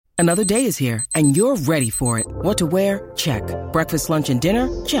Another day is here, and you're ready for it. What to wear? Check. Breakfast, lunch, and dinner?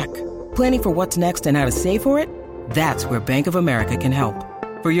 Check. Planning for what's next and how to save for it? That's where Bank of America can help.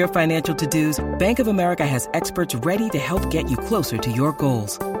 For your financial to-dos, Bank of America has experts ready to help get you closer to your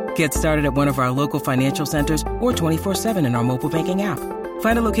goals. Get started at one of our local financial centers or 24/7 in our mobile banking app.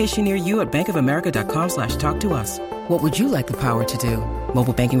 Find a location near you at bankofamerica.com/talktous. What would you like the power to do?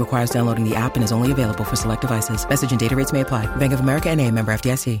 Mobile banking requires downloading the app and is only available for select devices. Message and data rates may apply. Bank of America N.A., member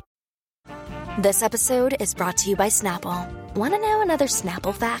FDIC. This episode is brought to you by Snapple. Want to know another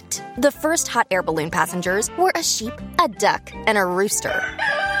Snapple fact? The first hot air balloon passengers were a sheep, a duck, and a rooster.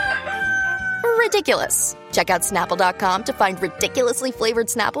 Ridiculous. Check out Snapple.com to find ridiculously flavored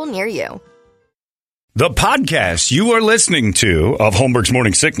Snapple near you. The podcast you are listening to of Holmberg's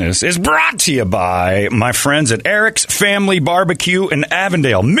Morning Sickness is brought to you by my friends at Eric's Family Barbecue in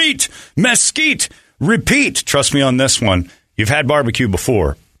Avondale. Meet, mesquite, repeat. Trust me on this one. You've had barbecue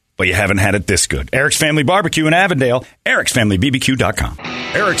before, but you haven't had it this good. Eric's Family Barbecue in Avondale, ericsfamilybbq.com.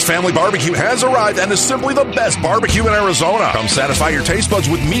 Eric's Family Barbecue has arrived and is simply the best barbecue in Arizona. Come satisfy your taste buds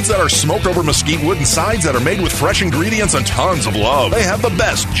with meats that are smoked over mesquite wood and sides that are made with fresh ingredients and tons of love. They have the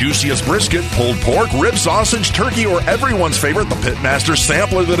best, juiciest brisket, pulled pork, rib sausage, turkey, or everyone's favorite, the Pitmaster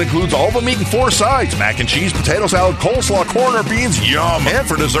sampler that includes all the meat in 4 sides. Mac and cheese, potato salad, coleslaw, corn, or beans, yum. And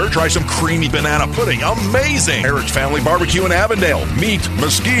for dessert, try some creamy banana pudding, amazing. Eric's Family Barbecue in Avondale. Meat,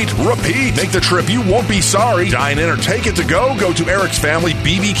 mesquite, repeat. Make the trip, you won't be sorry. Dine in or take it to go. Go to ericsfamilybbq.com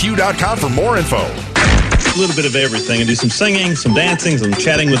for more info. A little bit of everything. I do some singing, some dancing, some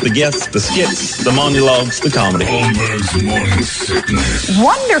chatting with the guests, the skits, the monologues, the comedy. Holmberg's Morning Sickness.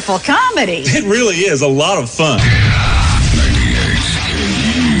 Wonderful comedy. It really is a lot of fun.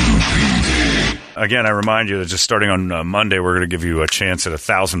 Again, I remind you that just starting on Monday, we're going to give you a chance at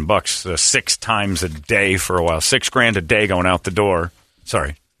 $1,000 6 times a day for a while. $6,000 a day going out the door.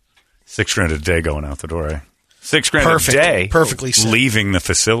 Sorry, $6,000 a day going out the door. Eh? $6,000 a day, perfectly said. Leaving the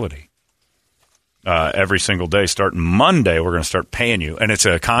facility every single day. Starting Monday, we're going to start paying you, and it's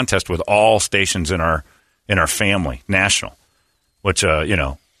a contest with all stations in our family, national. Which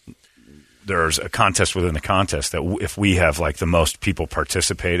there's a contest within the contest that if we have like the most people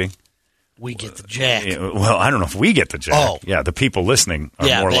participating, we get the jack. Well, I don't know if we get the jack. Oh. Yeah, the people listening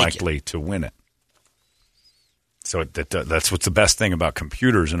are more likely to win it. So that's what's the best thing about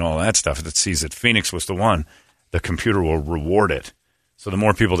computers and all that stuff. That sees that Phoenix was the one, the computer will reward it. So the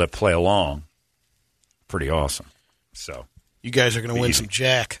more people that play along, pretty awesome. So you guys are going to win some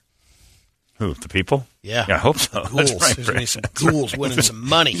jack. Who, the people? Yeah. I hope so. Ghouls. That's right, There's going to be some ghouls winning some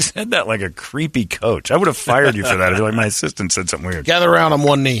money. You said that like a creepy coach. I would have fired you for that. I'd be like, my assistant said something weird. Gather around on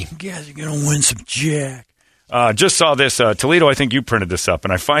one knee. You guys are going to win some jack. Just saw this. Toledo, I think you printed this up,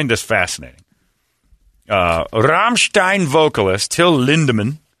 and I find this fascinating. Rammstein vocalist Till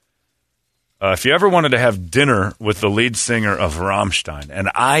Lindemann. If you ever wanted to have dinner with the lead singer of Rammstein, and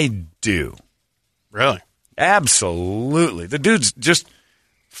I do. Really? Absolutely. The dude's just,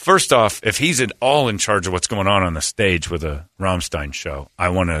 first off, if he's at all in charge of what's going on the stage with a Rammstein show, I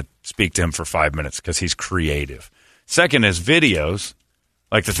want to speak to him for 5 minutes because he's creative. Second, his videos,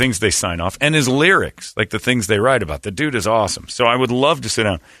 like the things they sign off, and his lyrics, like the things they write about. The dude is awesome. So I would love to sit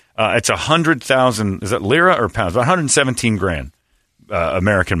down. It's 100,000, is that lira or pounds? About 117 grand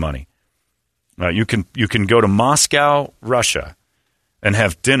American money. You can go to Moscow, Russia, and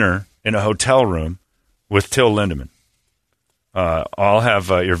have dinner in a hotel room with Till Lindemann. I'll have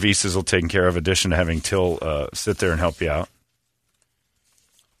your visas all taken care of, in addition to having Till sit there and help you out.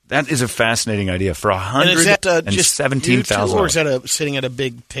 That is a fascinating idea for $117,000. Or is that sitting at a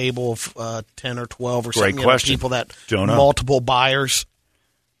big table of 10 or 12 or something? Great question. People that Don't know. Multiple buyers.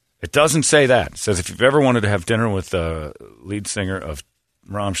 It doesn't say that. It says if you've ever wanted to have dinner with the lead singer of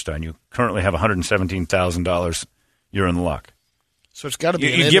Rammstein, you currently have $117,000. You're in luck. So it's got to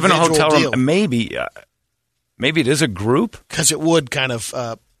be an You're given a hotel deal. room. Maybe it is a group. Because it would kind of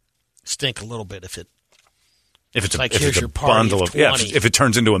stink a little bit if it's like here's your party bundle of 20. if it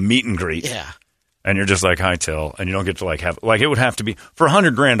turns into a meet and greet. Yeah. And you're just like, hi, Till, and you don't get to have it would have to be for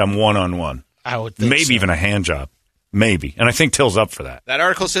 $100,000. I'm one-on-one. I would think maybe so. even a hand job, maybe. And I think Till's up for that. That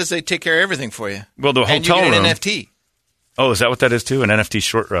article says they take care of everything for you. Well, the and hotel you get an room. NFT. Oh, is that what that is too? An NFT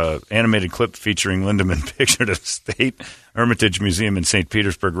short animated clip featuring Lindemann pictured at State Hermitage Museum in St.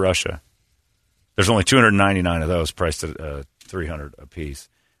 Petersburg, Russia. There's only 299 of those, priced at $300 a piece.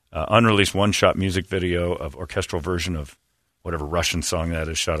 Unreleased one-shot music video of orchestral version of whatever Russian song that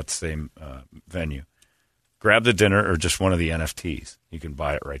is, shot at the same venue. Grab the dinner or just one of the NFTs. You can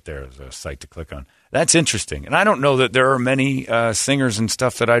buy it right there as a site to click on. That's interesting. And I don't know that there are many singers and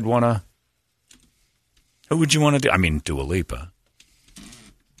stuff that I'd want to... Who would you want to do? I mean, Dua Lipa.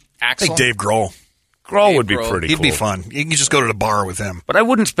 I Axl? think Dave Grohl. Grohl Dave would be Grohl. pretty He'd cool. be fun. You can just go to the bar with him. But I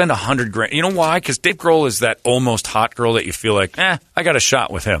wouldn't spend $100,000. You know why? Because Dave Grohl is that almost hot girl that you feel like, I got a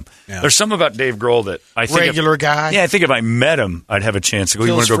shot with him. Yeah. There's something about Dave Grohl that I think Regular guy. Yeah, I think if I met him, I'd have a chance to go.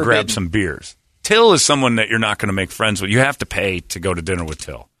 You want Till's to go grab forbidden. some beers? Till is someone that you're not going to make friends with. You have to pay to go to dinner with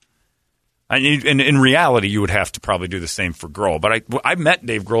Till. And in reality, you would have to probably do the same for Grohl. But I met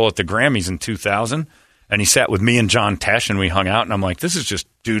Dave Grohl at the Grammys in 2000, and he sat with me and John Tesh, and we hung out. And I'm like, this is just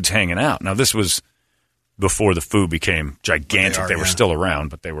dudes hanging out. Now, this was before the Foo became gigantic. They were still around,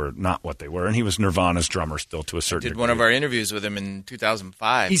 but they were not what they were. And he was Nirvana's drummer still to a certain Did degree. one of our interviews with him in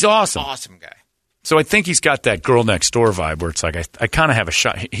 2005. He's awesome. Awesome guy. So I think he's got that girl next door vibe where it's like, I kind of have a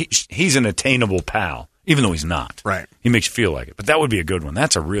shot. He's an attainable pal, even though he's not. Right. He makes you feel like it. But that would be a good one.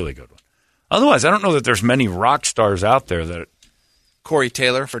 That's a really good one. Otherwise, I don't know that there's many rock stars out there that, Corey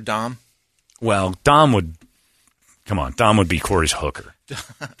Taylor for Dom. well, Dom would be Corey's hooker.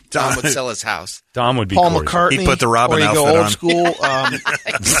 Dom would sell his house. Dom would be Paul Corey's McCartney. He'd put the Robin or you go outfit old on. school.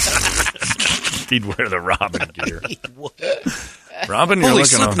 hooker. He'd wear the Robin gear. Robin, you're Holy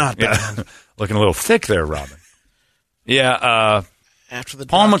looking Slipknot looking a little thick there, Robin. Yeah, after the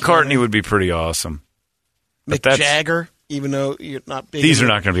Paul documentary. McCartney would be pretty awesome. But Mick that's- Jagger, even though you're not big. These are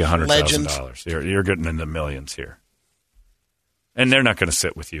into not going to be legends. $100,000. You're getting into millions here, and they're not going to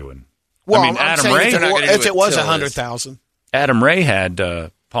sit with you. And Well, I mean, I'm Adam saying Ray. if They're not it, gonna wa- do if it it was till 100,000. Adam Ray had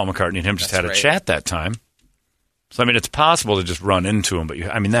Paul McCartney and him just That's had a right. chat that time. So I mean, it's possible to just run into him, but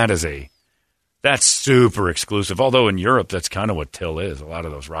that's super exclusive. Although in Europe, that's kind of what Till is. A lot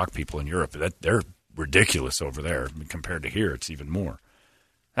of those rock people in Europe, they're ridiculous over there. I mean, compared to here, it's even more.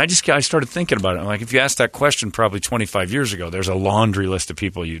 I started thinking about it. I'm like, if you asked that question probably 25 years ago, there's a laundry list of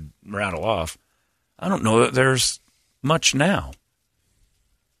people you'd rattle off. I don't know that there's much now.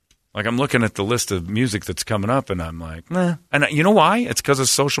 Like, I'm looking at the list of music that's coming up, and I'm like, nah. And you know why? It's because of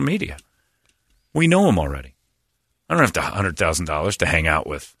social media. We know them already. I don't have $100,000 to hang out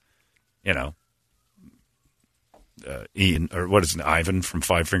with, Ian, or what is it, Ivan from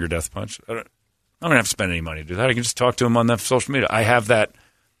Five Finger Death Punch. I don't have to spend any money to do that. I can just talk to him on that social media. I have that.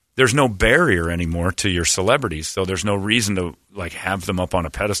 There's no barrier anymore to your celebrities, so there's no reason to like have them up on a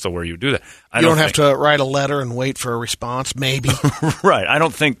pedestal where you do that. You don't have to write a letter and wait for a response, maybe. Right. I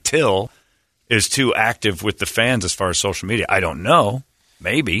don't think Till is too active with the fans as far as social media. I don't know.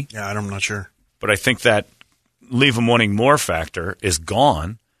 Maybe. Yeah, I'm not sure. But I think that leave them wanting more factor is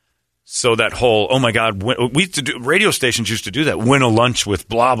gone. So that whole, oh my God, we used to do, radio stations used to do that, win a lunch with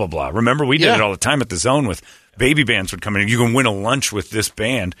blah, blah, blah. Remember, we did it all the time at the Zone with baby bands would come in. You can win a lunch with this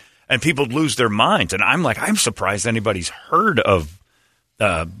band, and people would lose their minds. And I'm like, I'm surprised anybody's heard of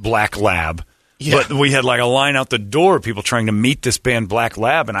Black Lab. Yeah. But we had like a line out the door, people trying to meet this band Black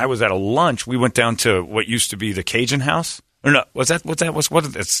Lab, and I was at a lunch. We went down to what used to be the Cajun House. Or no, it's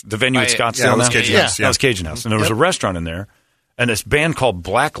the venue at Scottsdale yeah, it was now? Cajun House, That was Cajun House. And there was a restaurant in there, and this band called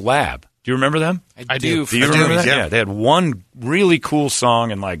Black Lab. Do you remember them? I do. Do you remember that? Yeah. Yeah, they had one really cool song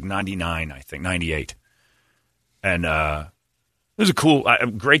in like 99, I think, 98. And it was a cool,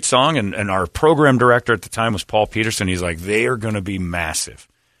 great song. And our program director at the time was Paul Peterson. He's like, they are going to be massive.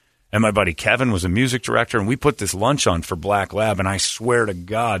 And my buddy Kevin was a music director, and we put this lunch on for Black Lab, and I swear to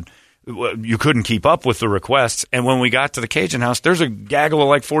God, you couldn't keep up with the requests. And when we got to the Cajun House, there's a gaggle of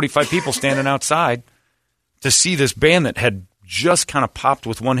like 45 people standing outside to see this band that had just kind of popped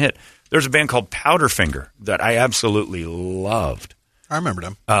with one hit. There's a band called Powderfinger that I absolutely loved. I remember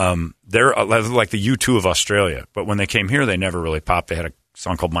them. They're like the U2 of Australia, but when they came here, they never really popped. They had a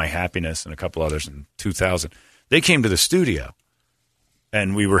song called My Happiness and a couple others in 2000. They came to the studio,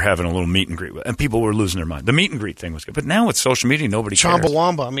 and we were having a little meet and greet, and people were losing their mind. The meet and greet thing was good, but now with social media, nobody cares.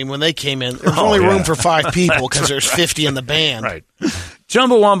 Chumbawamba. I mean, when they came in, there was only room for 5 people because there's 50 in the band. Right.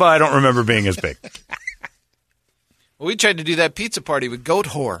 Chumbawamba, I don't remember being as big. Well, we tried to do that pizza party with Goat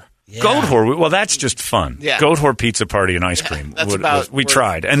Whore. Yeah. Goat Whore, well, that's just fun. Yeah. Goat Whore pizza party and ice cream. We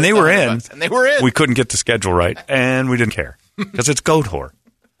tried, and they $100 were in. And they were in. We couldn't get the schedule right, and we didn't care because it's Goat Whore.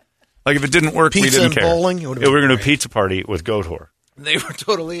 Like if it didn't work, we Pizza didn't and care. bowling? It Yeah, would've we were been going to great. pizza party with Goat Whore. They were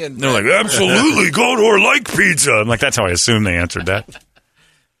totally in. They're like, absolutely, Goat Whore like pizza. I'm like, that's how I assumed they answered that.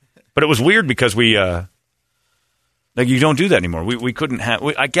 But it was weird because we, like, you don't do that anymore. We couldn't have.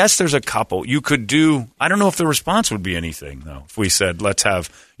 I guess there's a couple you could do. I don't know if the response would be anything though. If we said, let's have,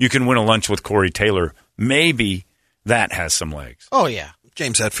 you can win a lunch with Corey Taylor. Maybe that has some legs. Oh, yeah.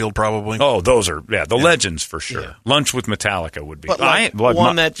 James Hetfield, probably. Oh, those are the legends for sure. Yeah. Lunch with Metallica would be. But like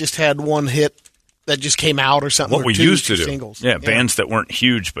one that just had one hit that just came out or something. What or we two used to do. singles. Yeah, bands that weren't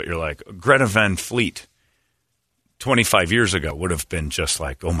huge, but you're like, Greta Van Fleet 25 years ago would have been just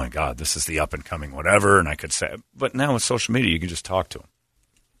like, oh my God, this is the up and coming whatever. And I could say, but now with social media, you can just talk to them.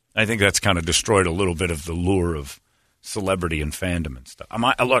 I think that's kind of destroyed a little bit of the lure of celebrity and fandom and stuff.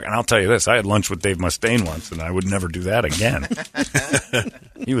 Look, and I'll tell you this. I had lunch with Dave Mustaine once, and I would never do that again.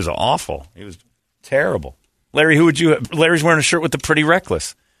 He was awful. He was terrible. Larry, Larry's wearing a shirt with the Pretty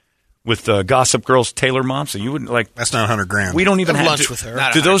Reckless. With Gossip Girl's Taylor Momsen. You wouldn't like... That's not $100,000. We don't even have lunch with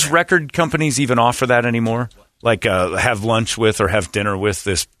her. Do those record companies even offer that anymore? Like have lunch with or have dinner with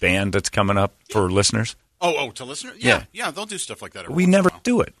this band that's coming up for listeners? Oh, to listeners? Yeah, they'll do stuff like that. We never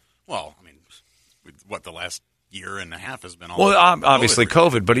do it. Well, I mean, the last year and a half has been all... Well, obviously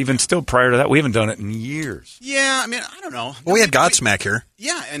COVID, but even still prior to that, we haven't done it in years. Yeah, I mean, I don't know. Well, we had Godsmack here.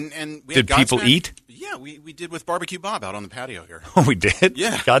 Yeah, and we did had people Godsmack. eat? Yeah, we did with Barbecue Bob out on the patio here. Oh, we did?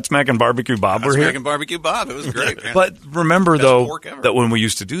 Yeah. Godsmack and Barbecue Bob were here? Godsmack and Barbecue Bob. It was great, man. But remember, Best though, pork ever. that when we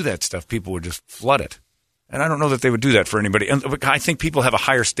used to do that stuff, people would just flood it. And I don't know that they would do that for anybody. And I think people have a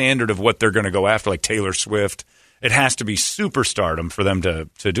higher standard of what they're going to go after, like Taylor Swift. It has to be superstardom for them to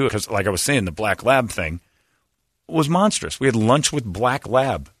do it. Because, like I was saying, the Black Lab thing was monstrous. We had lunch with Black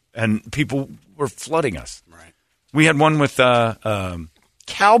Lab, and people were flooding us. Right. We had one with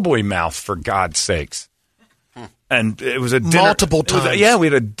Cowboy Mouth, for God's sakes. And it was a dinner. Multiple times. We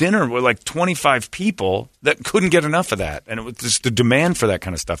had a dinner with like 25 people that couldn't get enough of that. And it was just the demand for that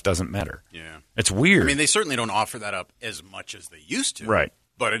kind of stuff doesn't matter. Yeah. It's weird. I mean, they certainly don't offer that up as much as they used to. Right.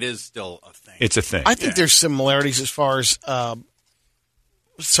 But it is still a thing. It's a thing. I think there's similarities as far as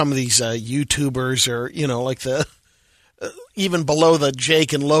some of these YouTubers or, like the even below the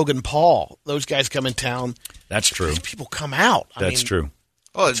Jake and Logan Paul. Those guys come in town. That's true. These people come out. That's true.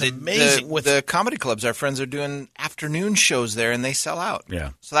 Oh, it's amazing. With the comedy clubs, our friends are doing afternoon shows there, and they sell out.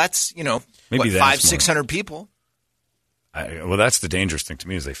 Yeah. So that's, Maybe that's 500-600 people. Well, that's the dangerous thing to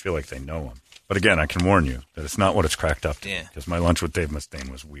me is they feel like they know them. But again, I can warn you that it's not what it's cracked up to. Yeah. Because my lunch with Dave Mustaine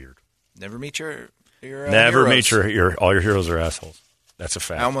was weird. Never meet your Never heroes. meet all your heroes are assholes. That's a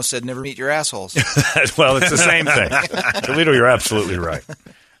fact. I almost said never meet your assholes. Well, it's the same thing. Toledo, you're absolutely right.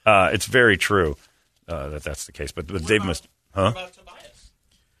 It's very true that's the case. But Dave Mustaine... Huh?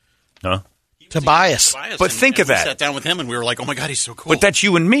 Huh? Tobias. But think of that. We sat down with him and we were like, oh my God, he's so cool. But that's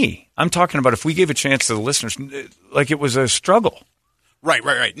you and me. I'm talking about if we gave a chance to the listeners, like it was a struggle. Right.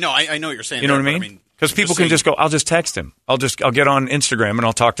 No, I know what you're saying. You know what I mean? Because people can just go, I'll just text him. I'll get on Instagram and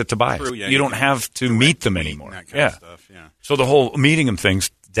I'll talk to Tobias. True, yeah, you don't have to meet them anymore. That kind of stuff, yeah. So the whole meeting him thing's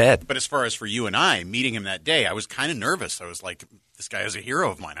dead. But as far as for you and I, meeting him that day, I was kind of nervous. I was like, this guy is a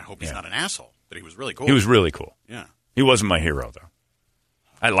hero of mine. I hope he's not an asshole. But he was really cool. He was really cool. Yeah. He wasn't my hero, though.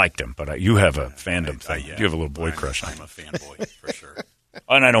 I liked him, but you have a fandom thing. You have a little boy crush on him. I'm a fanboy, for sure.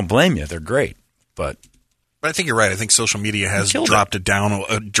 And I don't blame you. They're great. But I think you're right. I think social media has dropped it down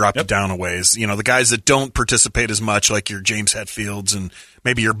a ways. The guys that don't participate as much, like your James Hetfields and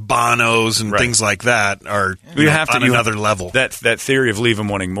maybe your Bonos and things like that, are on another level. That theory of leave them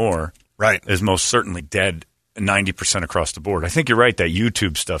wanting more right. is most certainly dead 90% across the board. I think you're right that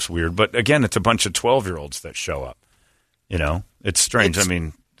YouTube stuff's weird. But, again, it's a bunch of 12-year-olds that show up. It's strange.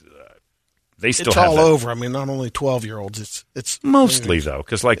 They still it's have all that. over. Not only 12-year-olds. It's mostly though,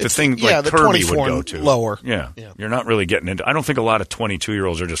 because the thing like the Kirby would 24 go to lower. Yeah, you're not really getting into. I don't think a lot of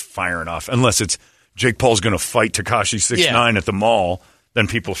 22-year-olds are just firing off unless it's Jake Paul's going to fight Tekashi 6ix9ine at the mall. Then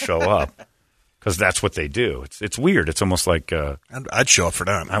people show up because that's what they do. It's weird. It's almost like I'd show up for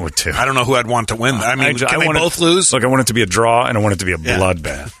that. I would too. I don't know who I'd want to win. Can they both lose? Look, I want it to be a draw and I want it to be a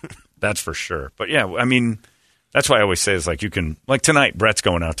bloodbath. That's for sure. But yeah, that's why I always say it's like you can, like tonight, Brett's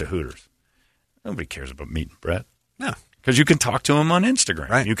going out to Hooters. Nobody cares about meeting Brett. No. Because you can talk to him on Instagram.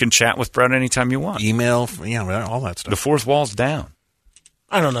 Right. You can chat with Brett anytime you want. Email, all that stuff. The fourth wall's down.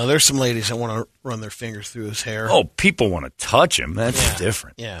 I don't know. There's some ladies that want to run their fingers through his hair. Oh, people want to touch him. That's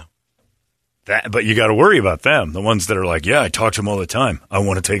different. Yeah. But you got to worry about them. The ones that are like, I talk to him all the time. I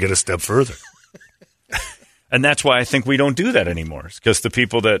want to take it a step further. And that's why I think we don't do that anymore. It's because the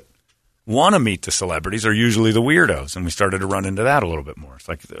people that want to meet the celebrities are usually the weirdos, and we started to run into that a little bit more. It's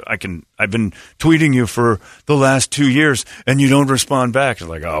like I've been tweeting you for the last 2 years, and you don't respond back. It's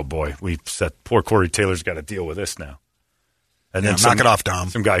like, oh boy, poor Corey Taylor's got to deal with this now. And then knock it off, Dom.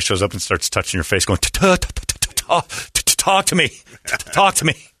 Some guy shows up and starts touching your face, going, talk to me, talk to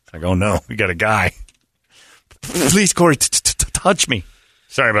me. It's like, oh no, we got a guy. Please, Corey, touch me.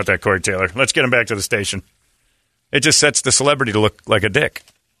 Sorry about that, Corey Taylor. Let's get him back to the station. It just sets the celebrity to look like a dick.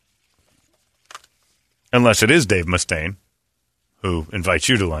 Unless it is Dave Mustaine, who invites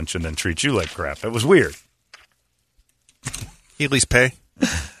you to lunch and then treats you like crap. It was weird. He at least pay?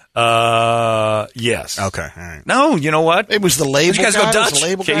 Yes. Okay. All right. No, you know what? It was the label. You guys guy? go Dutch. Was the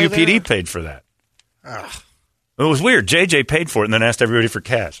label guy there? KUPD paid for that. It was weird. JJ paid for it and then asked everybody for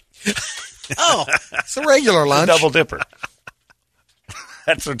cash. Oh, it's a regular lunch. Double dipper.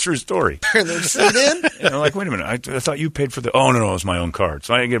 That's a true story. And they're sitting in. And I'm like, wait a minute. I thought you paid for the. Oh, no, it was my own card.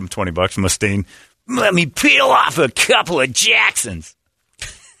 So I give him $20. Mustaine, let me peel off a couple of Jacksons.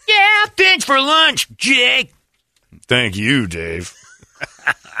 Yeah, thanks for lunch, Jake. Thank you, Dave.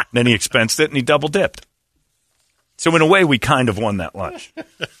 Then he expensed it and he double dipped. So in a way, we kind of won that lunch.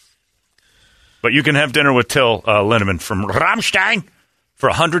 But you can have dinner with Till Lindemann from Rammstein for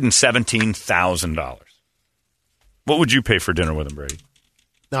 $117,000. What would you pay for dinner with him, Brady?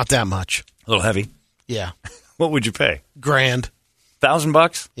 Not that much. A little heavy. Yeah. What would you pay? $1,000.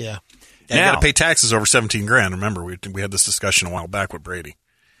 $1,000? Yeah. You got to pay taxes over $17,000. Remember, we had this discussion a while back with Brady.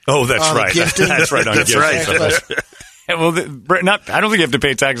 Oh, that's right. That's right. That's right. Well, I don't think you have to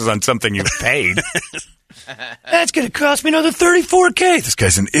pay taxes on something you've paid. That's going to cost me another $34K. This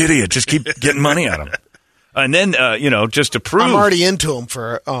guy's an idiot. Just keep getting money out of him. And then, just to prove. I'm already into him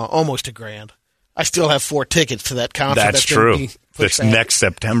for almost $1,000. I still have 4 tickets to that concert. That's true. That's next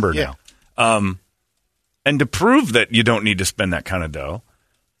September now. And to prove that you don't need to spend that kind of dough,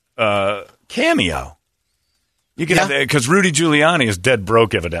 Cameo. You can have because Rudy Giuliani is dead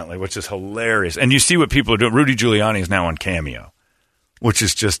broke, evidently, which is hilarious. And you see what people are doing. Rudy Giuliani is now on Cameo, which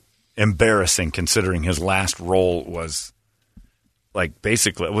is just embarrassing considering his last role was like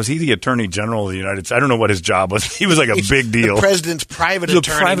basically was he the Attorney General of the United States? I don't know what his job was. He was like a big deal. The president's private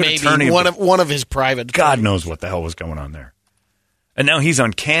attorney, one of his private. God knows what the hell was going on there. And now he's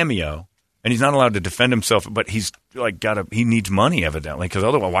on Cameo. And he's not allowed to defend himself, but he's like he needs money evidently because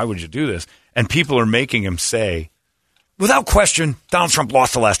otherwise, why would you do this? And people are making him say, without question, Donald Trump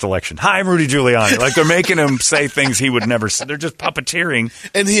lost the last election. Hi, I'm Rudy Giuliani. Like they're making him say things he would never say. They're just puppeteering,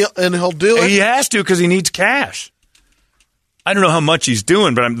 and he'll do it. He has to because he needs cash. I don't know how much he's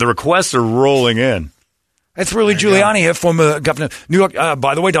doing, but the requests are rolling in. It's Rudy Giuliani here, former governor of New York.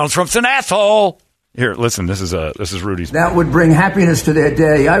 By the way, Donald Trump's an asshole. Here, listen, this is Rudy's. That would bring happiness to their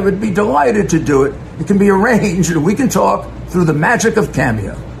day. I would be delighted to do it. It can be arranged, and we can talk through the magic of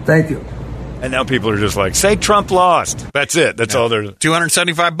Cameo. Thank you. And now people are just like, say Trump lost. That's it. That's all they're...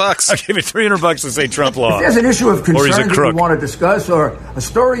 $275. I'll give you $300 to say Trump lost. If there's an issue of concern that you want to discuss, or a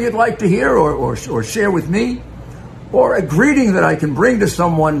story you'd like to hear or share with me, or a greeting that I can bring to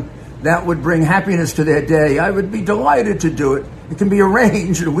someone that would bring happiness to their day, I would be delighted to do it. It can be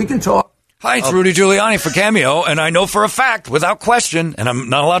arranged, and we can talk. Hi, it's Rudy Giuliani for Cameo, and I know for a fact, without question, and I'm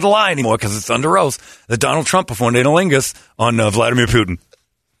not allowed to lie anymore because it's under oath, that Donald Trump performed anilingus on Vladimir Putin.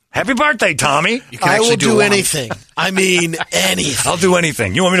 Happy birthday, Tommy. I will do anything. I mean, anything. I'll do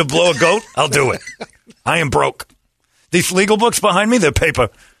anything. You want me to blow a goat? I'll do it. I am broke. These legal books behind me, they're paper.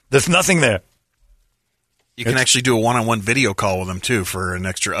 There's nothing there. You can actually do a one-on-one video call with them, too, for an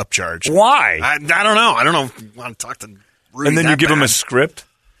extra upcharge. Why? I don't know. I don't know if you want to talk to Rudy. And then you give him a script.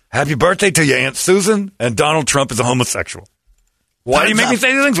 Happy birthday to your Aunt Susan, and Donald Trump is a homosexual. Why do you make me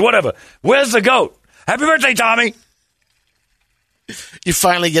say these things? Whatever. Where's the goat? Happy birthday, Tommy. You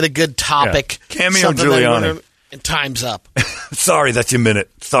finally get a good topic. Yeah. Cameo Giuliani. And time's up. Sorry, that's your minute.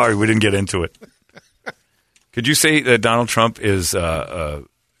 Sorry, we didn't get into it. Could you say that Donald Trump is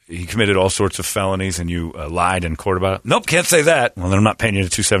he committed all sorts of felonies and you lied in court about it? Nope, can't say that. Well, then I'm not paying you the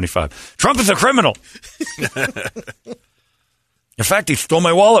 $275. Trump is a criminal. In fact, he stole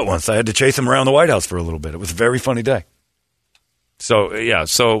my wallet once. I had to chase him around the White House for a little bit. It was a very funny day. So, yeah.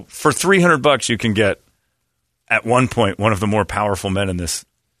 So for $300, you can get, at one point, one of the more powerful men in this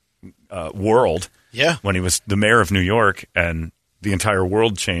world. Yeah. When he was the mayor of New York and the entire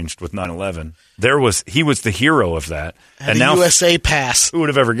world changed with 9/11. He was the hero of that. And now USA pass. Who would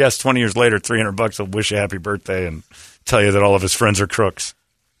have ever guessed 20 years later, $300 will wish you happy birthday and tell you that all of his friends are crooks.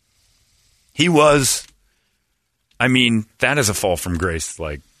 He was... I mean, that is a fall from grace.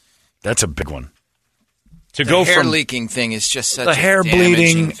 Like, that's a big one. The go hair from leaking thing is just such the a hair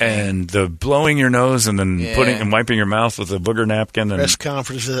bleeding thing. and the blowing your nose and then putting and wiping your mouth with a booger napkin. And press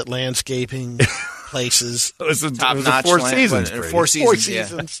conferences at landscaping places. It was a Four Seasons. Four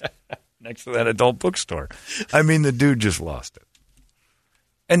Seasons. Yeah. Next to that adult bookstore. I mean, the dude just lost it.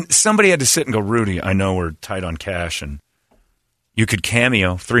 And somebody had to sit and go, Rudy, I know we're tight on cash and you could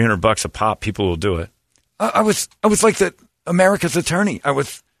Cameo $300 a pop. People will do it. I was like America's attorney. I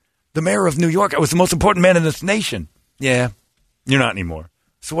was the mayor of New York. I was the most important man in this nation. Yeah, you're not anymore.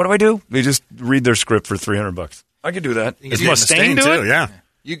 So what do? They just read their script for $300. I could do that. Is Mustaine do it? Yeah.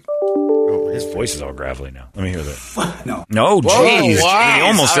 His voice is all gravelly now. Let me hear that. No. No, jeez. Wow. He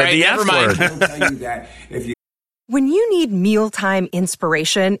almost said the F mind. word. I will tell you that if you When you need mealtime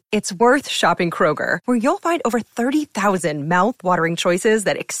inspiration, it's worth shopping Kroger, where you'll find over 30,000 mouth-watering choices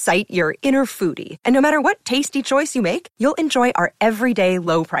that excite your inner foodie. And no matter what tasty choice you make, you'll enjoy our everyday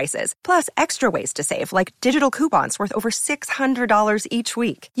low prices, plus extra ways to save, like digital coupons worth over $600 each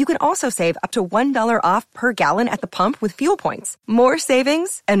week. You can also save up to $1 off per gallon at the pump with fuel points. More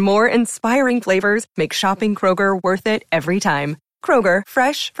savings and more inspiring flavors make shopping Kroger worth it every time. Kroger,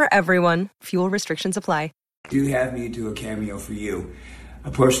 fresh for everyone. Fuel restrictions apply. Do have me do a cameo for you. A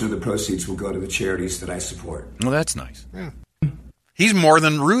portion of the proceeds will go to the charities that I support. Well, that's nice. Yeah. He's more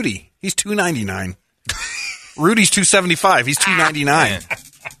than Rudy. He's $2.99. Rudy's $2.75. He's $2.99.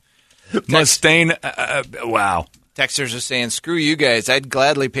 Mustaine, wow. Texters are saying, screw you guys. I'd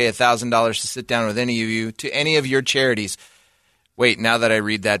gladly pay $1,000 to sit down with any of you to any of your charities. Wait, now that I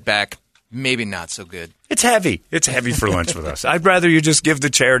read that back, maybe not so good. It's heavy. It's heavy for lunch with us. I'd rather you just give the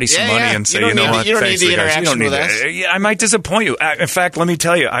charity some money and say, you know what? You don't need the interaction with us. I might disappoint you. In fact, let me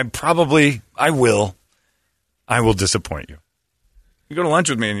tell you, I will disappoint you. You go to lunch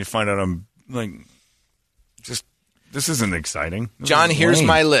with me and you find out I'm like, this isn't exciting. John, here's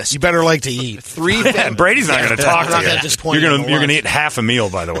my list. You better like to eat. Brady's not going to talk to you. Disappoint you're going to eat half a meal,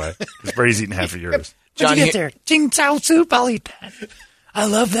 by the way, because Brady's eating half of yours. John, you get there? Jing Chow soup, I'll eat that. I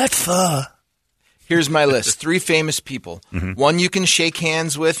love that pho. Here's my list. 3 famous people. Mm-hmm. One you can shake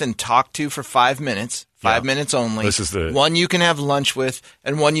hands with and talk to for 5 minutes. 5 minutes only. This is the one you can have lunch with,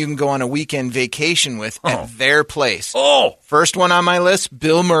 and one you can go on a weekend vacation with at their place. Oh! First one on my list,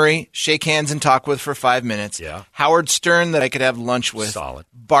 Bill Murray, shake hands and talk with for 5 minutes. Yeah. Howard Stern, that I could have lunch with. Solid.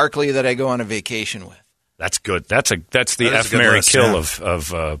 Barkley, that I go on a vacation with. That's good. That's the F, Marry, kill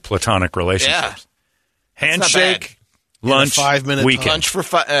of platonic relationships. Yeah. Handshake. Lunch, 5 minute weekend. Lunch for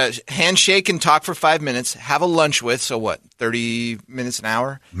handshake and talk for 5 minutes. Have a lunch with, so what, 30 minutes, an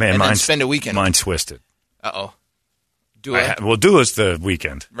hour? Man, and then spend a weekend. Mine's twisted. Uh-oh. Dua? Well, Dua's the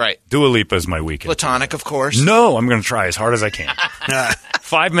weekend. Right. Dua Lipa's my weekend. Platonic, of course. No, I'm going to try as hard as I can.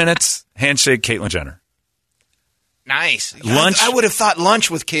 5 minutes, handshake, Caitlyn Jenner. Nice. Lunch. I would have thought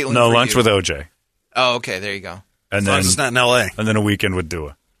lunch with Caitlyn. No, lunch with OJ. Oh, okay, there you go. And then it's not in L.A. And then a weekend with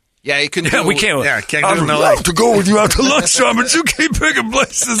Dua. Yeah, you can. Yeah, we can't. Yeah, can't go I'd to L.A. love to go with you out to lunch, John, but you keep picking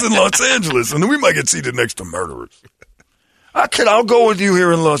places in Los Angeles, and then we might get seated next to murderers. I'll go with you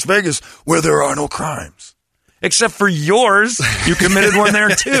here in Las Vegas where there are no crimes. Except for yours. You committed one there,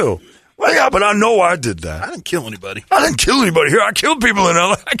 too. Well, yeah, but I know I did that. I didn't kill anybody. I didn't kill anybody here. I killed people in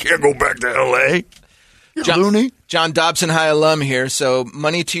L.A. I can't go back to L.A. John Dobson High alum here. So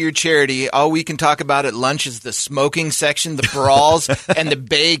money to your charity. All we can talk about at lunch is the smoking section, the brawls, and the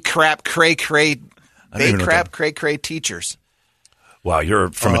bay crap cray cray teachers. Wow, you're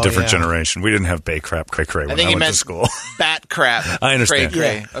from a different generation. We didn't have bay crap cray cray when I went to school. Bat crap. I understand.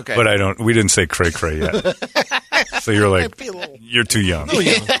 Cray. Okay. But we didn't say cray cray yet. So you're like, you're too young. I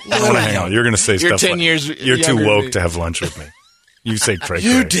want to hang out. You're going to say you're stuff 10 like, years you're too woke to have lunch with me. You say cray cray.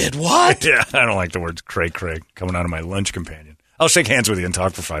 You did what? Yeah, I don't like the words cray cray coming out of my lunch companion. I'll shake hands with you and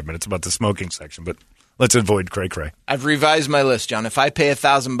talk for 5 minutes about the smoking section, but let's avoid cray cray. I've revised my list, John. If I pay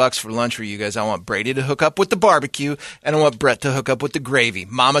 $1,000 for lunch for you guys, I want Brady to hook up with the barbecue, and I want Brett to hook up with the gravy.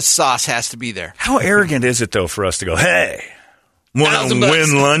 Mama's sauce has to be there. How arrogant is it, though, for us to go, hey, want to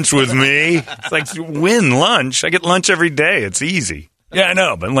win lunch with me? It's like, win lunch? I get lunch every day. It's easy. Yeah, I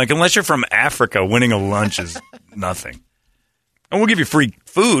know, but unless you're from Africa, winning a lunch is nothing. And we'll give you free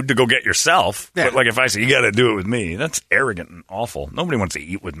food to go get yourself. Yeah. But if I say, you got to do it with me, that's arrogant and awful. Nobody wants to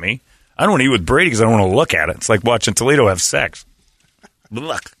eat with me. I don't want to eat with Brady because I don't want to look at it. It's like watching Toledo have sex.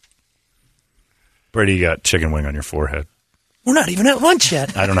 Look. Brady, you got chicken wing on your forehead. We're not even at lunch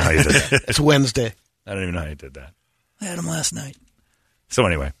yet. I don't know how you did that. It's Wednesday. I don't even know how you did that. I had them last night. So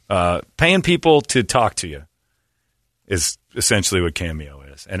anyway, paying people to talk to you is essentially what Cameo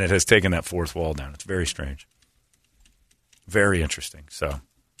is. And it has taken that fourth wall down. It's very strange. Very interesting. So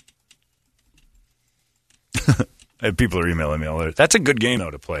people are emailing me all over. That's a good game,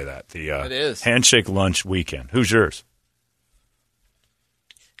 though, to play that. It is. Handshake lunch weekend. Who's yours?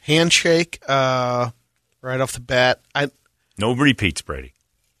 Handshake, right off the bat. No repeats, Brady.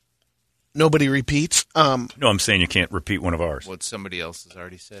 Nobody repeats. No, I'm saying you can't repeat one of ours. What somebody else has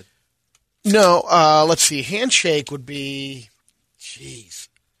already said. No, let's see. Handshake would be, jeez.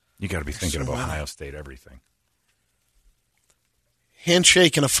 You got to be thinking of Ohio State everything.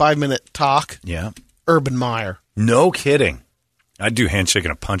 Handshake and a 5-minute talk. Yeah. Urban Meyer. No kidding. I'd do handshake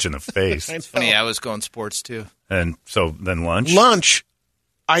and a punch in the face. It's funny. I was going sports, too. And so then lunch? Lunch,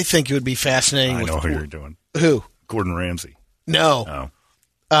 I think it would be fascinating. I know who you're doing. Who? Gordon Ramsay. No.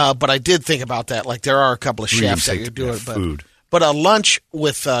 Oh. But I did think about that. Like, there are a couple of chefs that you do it. Food. But a lunch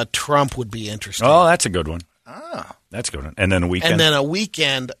with Trump would be interesting. Oh, that's a good one. Oh. That's good. And then a weekend? And then a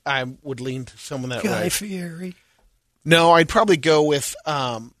weekend, I would lean to someone that Guy way. Fieri. No, I'd probably go with,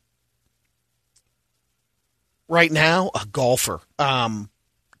 right now, a golfer.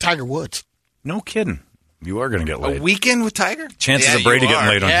 Tiger Woods. No kidding. You are going to get laid. A weekend with Tiger? Chances of Brady getting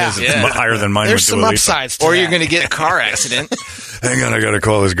laid on his is higher than mine There's with some Dua Lipa. upsides to Or that. you're going to get a car accident. Hang on, I got to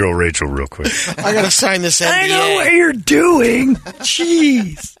call this girl Rachel real quick. I got to sign this NDA. I know what you're doing.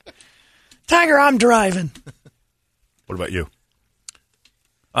 Jeez. Tiger, I'm driving. What about you?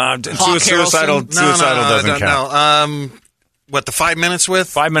 No, Suicidal doesn't count. No. What, the 5 minutes with?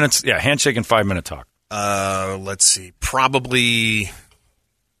 5 minutes, yeah, handshake and 5 minute talk. Let's see. Probably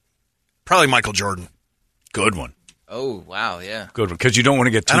Michael Jordan. Good one. Oh, wow, yeah. Good one. Because you don't want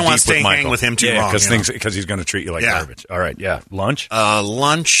to get too I don't deep want to stay with Michael. hang with him too long. Because he's going to treat you like garbage. All right, yeah. Lunch?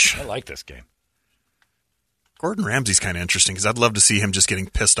 Lunch. I like this game. Gordon Ramsay's kind of interesting because I'd love to see him just getting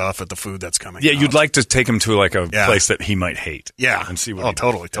pissed off at the food that's coming. Yeah, out. you'd like to take him to like a place that he might hate. Yeah. And see what he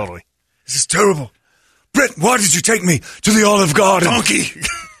totally. This is terrible. Brett, why did you take me to the Olive Garden? Donkey.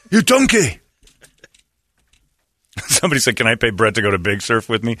 You donkey. Somebody said, can I pay Brett to go to Big Surf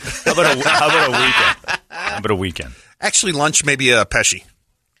with me? How about a weekend? How about a weekend? Actually, lunch, maybe a Pesci.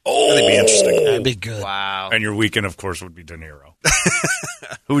 Oh, that'd be interesting. That'd be good. Wow. And your weekend, of course, would be De Niro.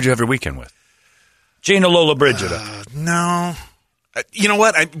 Who would you have your weekend with? Gina Lola Brigida. No. You know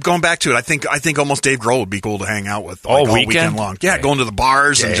what? Going back to it, I think almost Dave Grohl would be cool to hang out with all weekend long. Yeah, going to the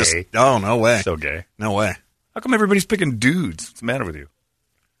bars and just no way. So gay. No way. How come everybody's picking dudes? What's the matter with you?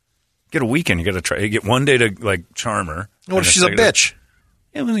 Get a weekend. You got to try. You get one day to like charm her. What if she's a bitch?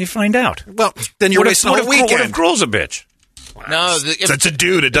 Yeah, well, you find out. Well, then you're wasting a weekend. What if Grohl's a bitch? No, it's a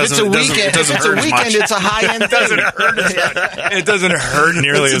dude. It doesn't. It's a weekend. It doesn't If hurt it's a as much. weekend, it's a high end. It doesn't hurt as much. It doesn't hurt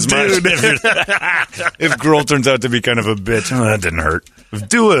nearly as much. If Grohl turns out to be kind of a bitch, that didn't hurt. If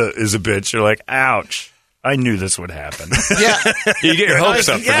Dua is a bitch, you're like, ouch. I knew this would happen. Yeah, you get your hopes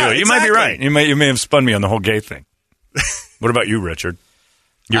up for Dua. You might be right. You may have spun me on the whole gay thing. What about you, Richard?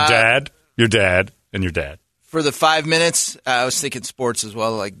 Your dad, and your dad. For the 5 minutes, I was thinking sports as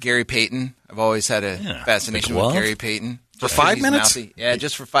well, like Gary Payton. I've always had a fascination with Gary Payton. For 5 minutes? Mouthy. Yeah,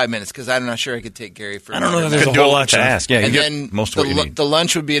 just for 5 minutes, because I'm not sure I could take Gary for. I don't know that there's a whole lot to ask. Yeah, and you then get most of what you need. The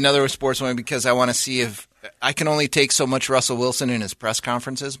lunch would be another sports one because I want to see if I can only take so much Russell Wilson in his press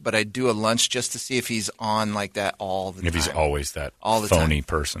conferences, but I do a lunch just to see if he's on like that all the time. If he's always that all the phony time.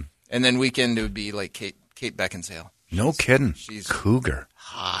 person. And then weekend it would be like Kate Beckinsale. No kidding. She's cougar.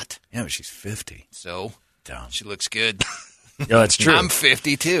 Hot. Yeah, but she's 50. So dumb. She looks good. Yeah, that's true. I'm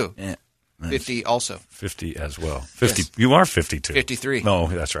 50 too. Yeah. 50 also. 50 as well. 50. Yes. You are 52. 53. No,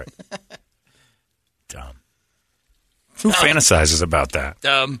 that's right. Dumb. Who fantasizes about that?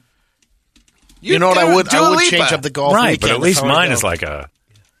 You know what? I would change up the golf right, weekend. but at least mine go. is like a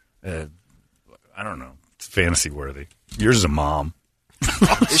I don't know, it's fantasy worthy. Yours is a mom.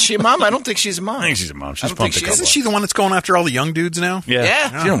 Is she a mom? I don't think she's a mom. I think she's a mom. She's pumped a couple. Isn't she the one that's going after all the young dudes now?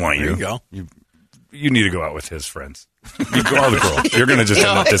 Yeah. She don't want you. There you go. You need to go out with his friends. You go out with the girl. You're going to just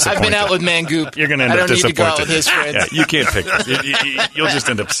end up disappointed. I've been out with Mangoop. You're going to end up disappointed. I don't need to go out with his friends. Yeah, you can't pick her. You'll just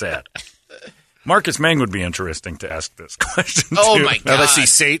end up sad. Marcus Mang would be interesting to ask this question. Oh, too. my God. Let's see,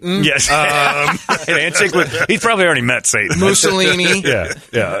 Satan? Yes. Handshake with, he's probably already met Satan. Mussolini. Yeah.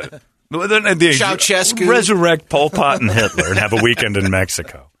 Ceausescu. Resurrect Pol Pot and Hitler and have a weekend in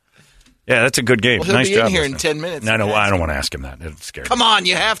Mexico. Yeah, that's a good game. Well, he'll nice be job. in here in listener. 10 minutes. No, I don't want to ask him that. It'll scare me. Come on,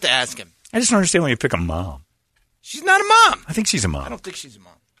 you have to ask him. I just don't understand why you pick a mom. She's not a mom. I think she's a mom. I don't think she's a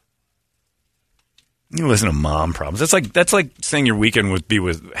mom. You listen to mom problems. That's like saying your weekend would be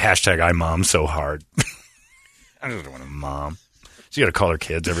with hashtag I mom so hard. I don't want a mom. So you got to call her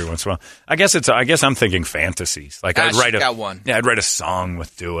kids every once in a while. I guess I'm thinking fantasies. Like I'd write one. Yeah, I'd write a song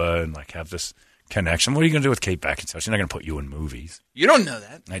with Dua and like have this connection. What are you going to do with Kate Beckinsale? She's not going to put you in movies. You don't know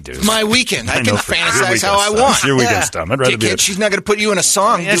that. I do. It's my weekend. I can know for fantasize your how I weekend want. stuff. Your weekend stuff. I'd rather be. She's not going to put you in a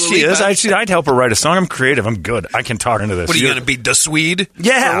song. Yes, she is. I'd help her write a song. I'm creative. I'm good. I can talk into this. What are you going to be, the Swede?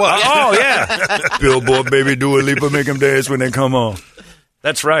 Yeah. Or what? Oh, yeah. Billboard, baby, Dua Lipa, make them dance when they come on.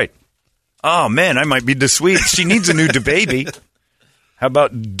 That's right. Oh, man, I might be the Swede. She needs a new baby. How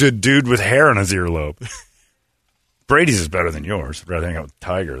about the dude with hair on his earlobe? Brady's is better than yours. I'd rather hang out with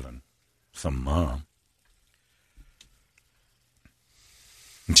Tiger than some mom.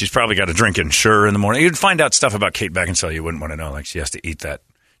 And she's probably got a drink Ensure in the morning. You'd find out stuff about Kate Beckinsale you wouldn't want to know. Like she has to eat that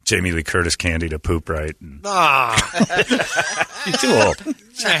Jamie Lee Curtis candy to poop right. She's too old.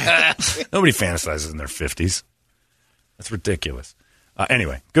 Nobody fantasizes in their 50s. That's ridiculous.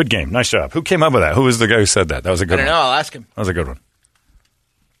 Anyway, good game. Nice job. Who came up with that? Who was the guy who said that? That was a good one. I don't know. I'll ask him. That was a good one.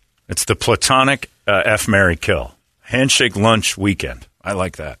 It's the platonic F, marry, kill. Handshake lunch weekend. I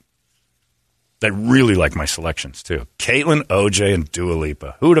like that. They really like my selections, too. Caitlyn, OJ, and Dua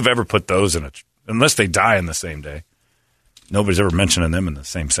Lipa. Who would have ever put those in unless they die in the same day? Nobody's ever mentioning them in the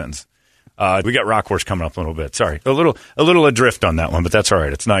same sentence. We got Rock Wars coming up in a little bit. Sorry. A little adrift on that one, but that's all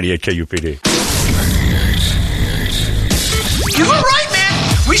right. It's 98 KUPD. You were right,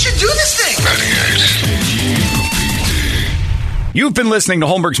 man. We should do this thing. 98 You've been listening to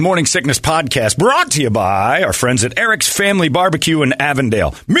Holmberg's Morning Sickness Podcast, brought to you by our friends at Eric's Family Barbecue in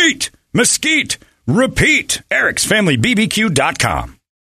Avondale. Meet, mesquite, repeat. Eric'sFamilyBBQ.com.